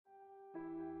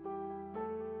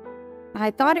I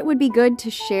thought it would be good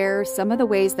to share some of the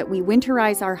ways that we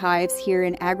winterize our hives here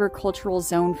in Agricultural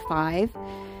Zone 5.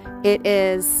 It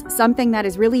is something that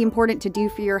is really important to do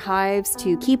for your hives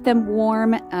to keep them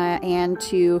warm and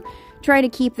to try to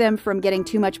keep them from getting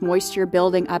too much moisture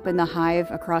building up in the hive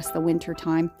across the winter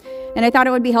time. And I thought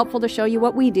it would be helpful to show you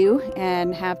what we do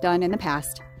and have done in the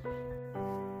past.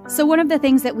 So one of the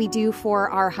things that we do for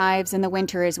our hives in the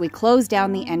winter is we close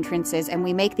down the entrances and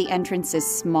we make the entrances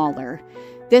smaller.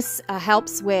 This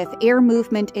helps with air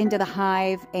movement into the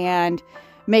hive and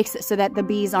makes it so that the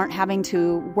bees aren't having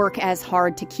to work as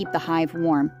hard to keep the hive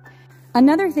warm.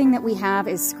 Another thing that we have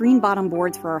is screen bottom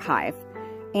boards for our hive.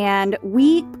 And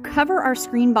we cover our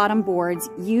screen bottom boards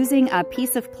using a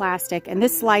piece of plastic, and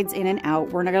this slides in and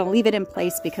out. We're not going to leave it in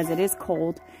place because it is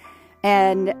cold.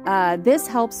 And this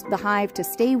helps the hive to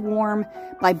stay warm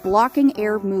by blocking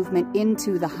air movement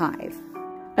into the hive.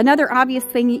 Another obvious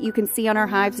thing that you can see on our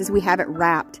hives is we have it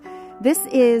wrapped. This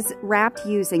is wrapped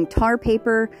using tar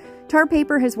paper. Tar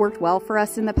paper has worked well for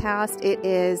us in the past. It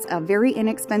is a very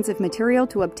inexpensive material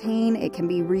to obtain. It can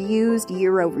be reused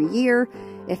year over year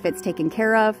if it's taken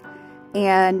care of.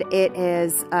 And it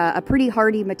is a pretty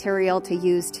hardy material to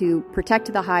use to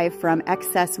protect the hive from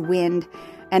excess wind.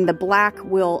 And the black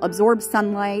will absorb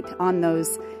sunlight on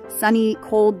those sunny,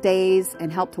 cold days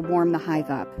and help to warm the hive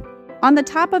up. On the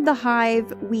top of the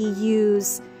hive, we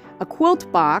use a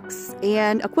quilt box,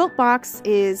 and a quilt box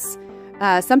is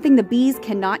something the bees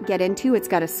cannot get into. It's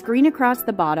got a screen across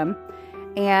the bottom,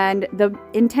 and the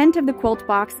intent of the quilt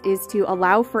box is to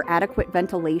allow for adequate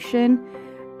ventilation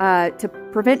to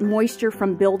prevent moisture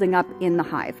from building up in the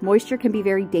hive. Moisture can be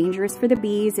very dangerous for the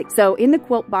bees. So in the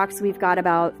quilt box, we've got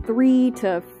about 3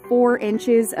 to 4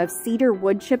 inches of cedar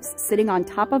wood chips sitting on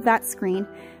top of that screen,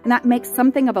 and that makes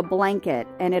something of a blanket,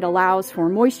 and it allows for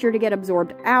moisture to get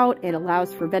absorbed out. It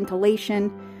allows for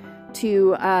ventilation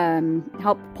to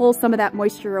help pull some of that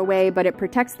moisture away, but it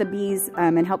protects the bees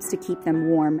and helps to keep them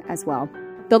warm as well.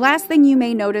 The last thing you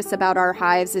may notice about our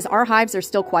hives is our hives are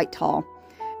still quite tall.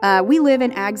 We live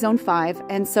in Ag Zone 5,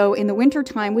 and so in the winter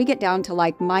time, we get down to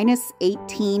like minus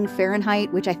 18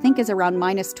 Fahrenheit, which I think is around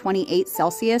minus 28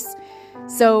 Celsius.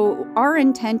 So our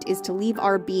intent is to leave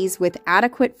our bees with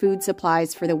adequate food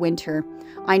supplies for the winter.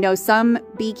 I know some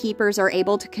beekeepers are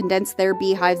able to condense their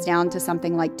beehives down to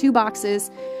something like 2 boxes,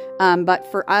 but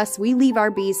for us, we leave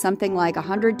our bees something like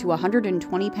 100 to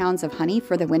 120 pounds of honey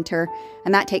for the winter,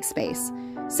 and that takes space.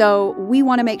 So we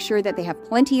want to make sure that they have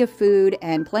plenty of food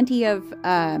and plenty of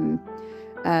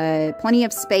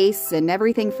space and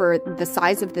everything for the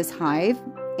size of this hive.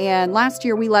 And last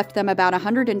year we left them about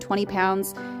 120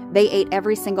 pounds. They ate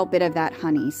every single bit of that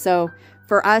honey. So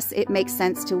for us, it makes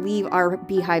sense to leave our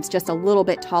beehives just a little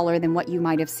bit taller than what you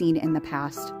might have seen in the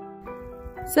past.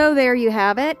 So there you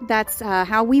have it. That's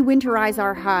how we winterize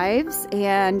our hives,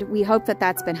 and we hope that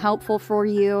that's been helpful for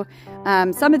you.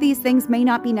 Some of these things may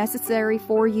not be necessary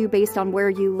for you based on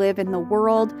where you live in the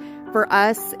world. For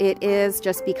us, it is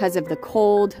just because of the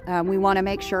cold. We want to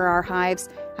make sure our hives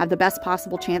have the best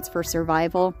possible chance for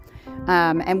survival.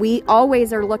 And we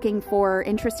always are looking for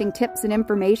interesting tips and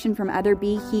information from other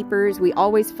beekeepers. We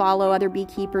always follow other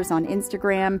beekeepers on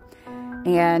Instagram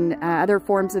and other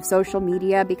forms of social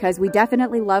media because we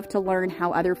definitely love to learn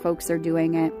how other folks are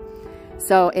doing it.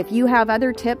 So if you have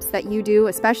other tips that you do,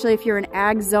 especially if you're in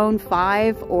Ag Zone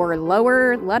 5 or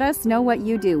lower, let us know what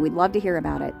you do. We'd love to hear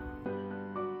about it.